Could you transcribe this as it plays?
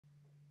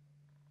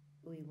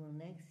We will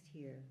next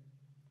hear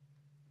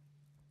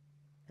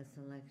a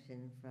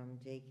selection from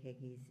J.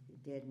 Keggie's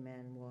Dead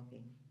Man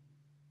Walking.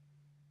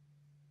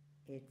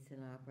 It's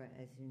an opera,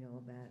 as you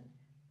know, about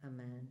a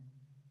man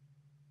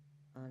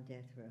on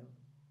death row.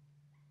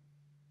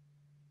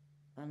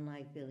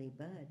 Unlike Billy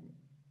Budd,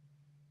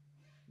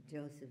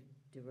 Joseph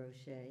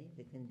DeRoche,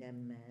 the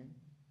condemned man,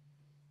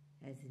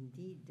 has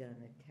indeed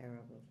done a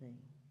terrible thing.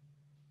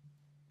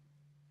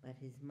 But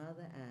his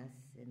mother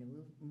asks in a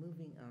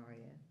moving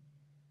aria,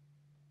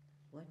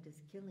 what does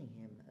killing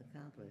him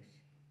accomplish?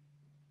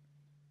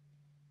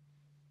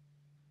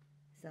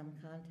 Some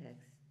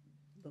context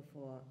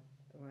before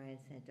Ryan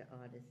Center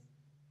artist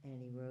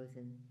Annie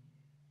Rosen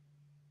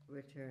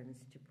returns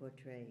to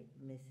portray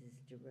Mrs.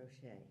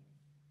 DeRoche.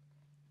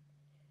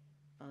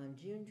 On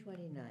June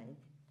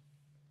 29th,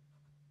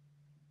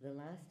 the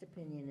last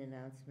opinion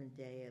announcement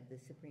day of the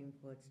Supreme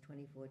Court's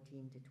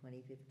 2014 to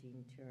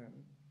 2015 term,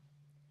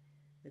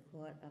 the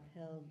court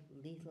upheld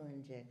lethal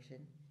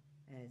injection,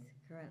 as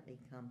currently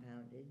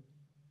compounded,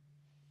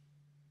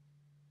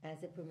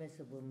 as a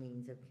permissible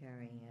means of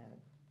carrying out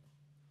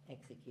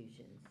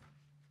executions.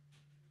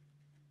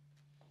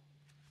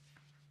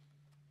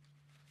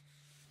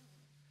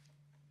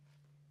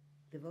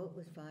 The vote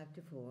was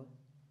 5-4.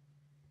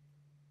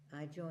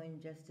 I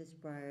joined Justice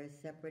Breyer's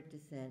separate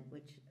dissent,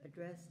 which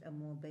addressed a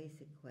more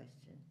basic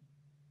question,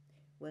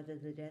 whether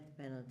the death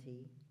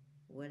penalty,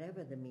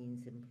 whatever the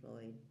means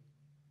employed,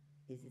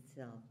 is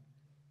itself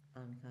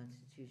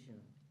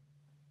unconstitutional.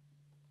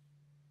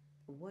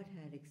 What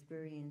had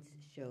experience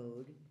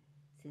showed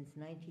since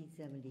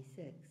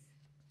 1976,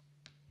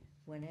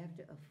 when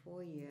after a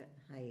 4-year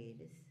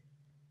hiatus,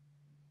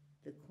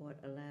 the court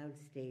allowed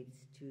states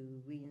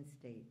to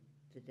reinstate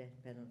the death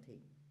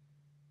penalty.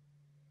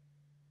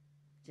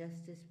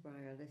 Justice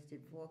Breyer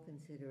listed 4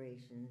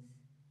 considerations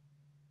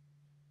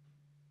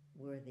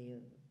worthy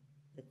of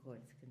the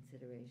court's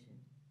consideration.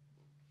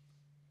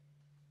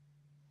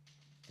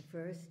 The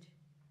first,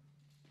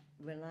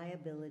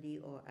 reliability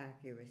or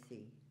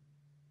accuracy.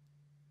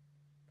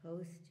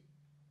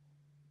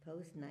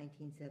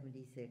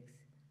 Post-1976,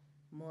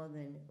 more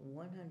than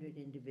 100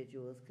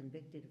 individuals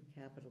convicted of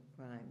capital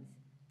crimes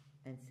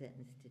and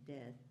sentenced to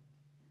death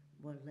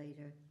were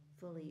later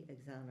fully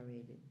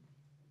exonerated.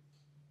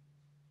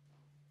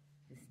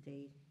 The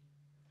state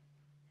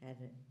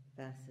had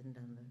fastened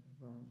on the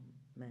wrong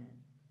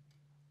man.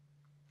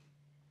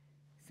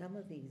 Some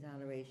of the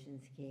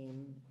exonerations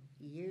came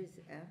years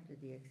after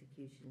the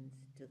executions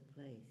took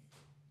place.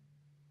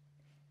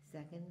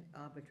 Second,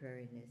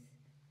 arbitrariness.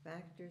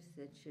 Factors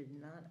that should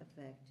not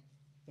affect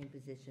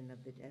imposition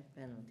of the death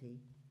penalty,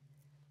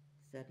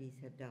 studies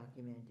have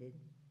documented,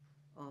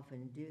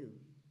 often do.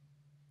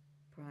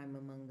 Prime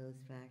among those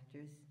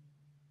factors,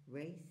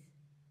 race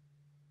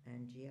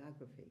and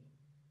geography.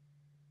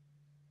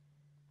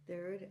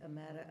 Third, a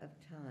matter of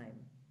time.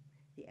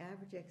 The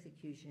average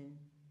execution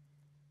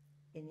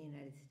in the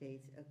United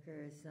States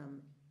occurs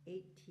some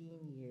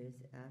 18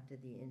 years after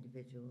the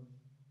individual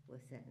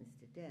was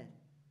sentenced to death.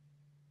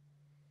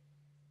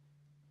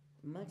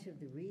 Much of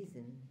the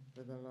reason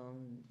for the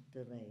long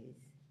delays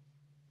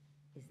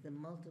is the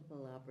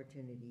multiple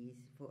opportunities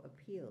for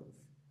appeals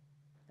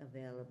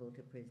available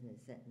to prisoners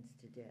sentenced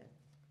to death.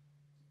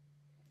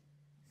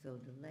 So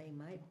delay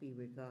might be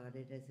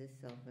regarded as a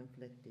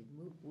self-inflicted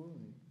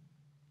wound.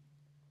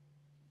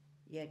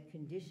 Yet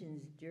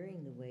conditions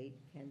during the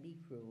wait can be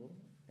cruel,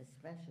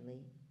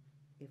 especially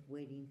if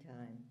waiting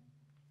time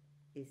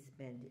is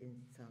spent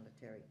in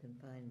solitary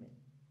confinement.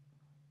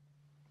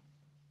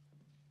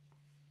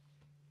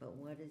 But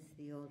what is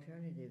the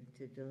alternative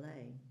to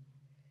delay?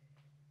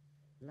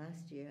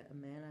 Last year, a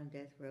man on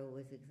death row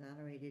was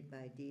exonerated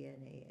by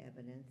DNA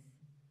evidence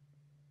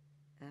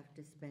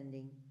after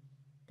spending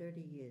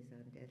 30 years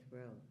on death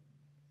row.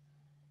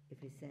 If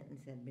his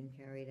sentence had been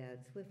carried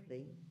out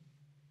swiftly,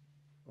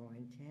 or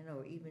in 10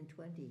 or even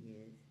 20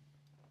 years,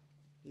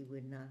 he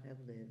would not have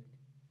lived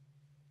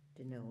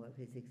to know of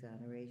his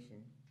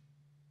exoneration.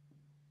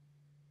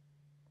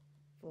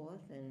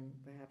 Fourth, and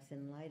perhaps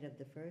in light of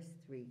the first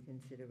 3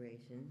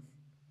 considerations,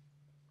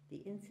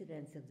 the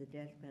incidence of the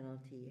death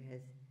penalty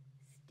has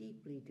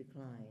steeply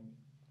declined.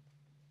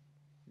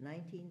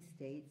 19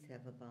 states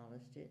have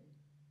abolished it,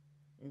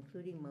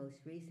 including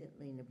most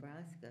recently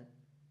Nebraska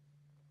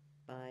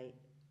by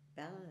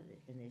ballot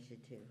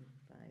initiative,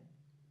 by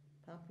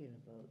popular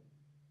vote.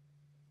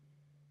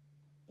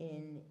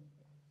 In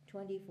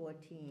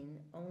 2014,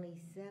 only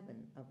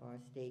 7 of our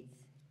states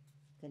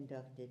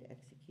conducted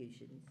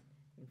executions.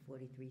 In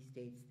 43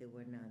 states, there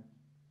were none.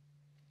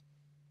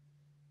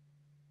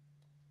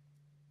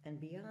 And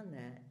beyond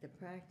that, the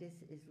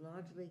practice is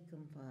largely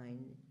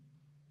confined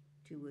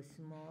to a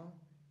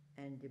small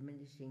and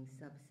diminishing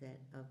subset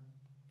of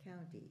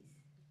counties.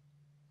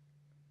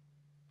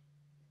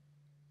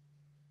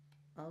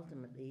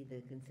 Ultimately,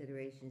 the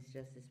considerations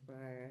Justice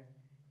Breyer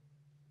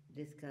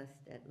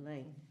discussed at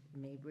length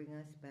may bring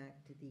us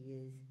back to the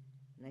years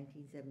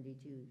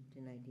 1972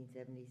 to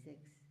 1976,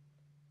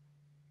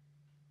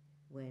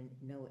 when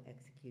no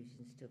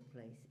executions took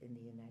place in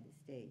the United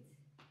States.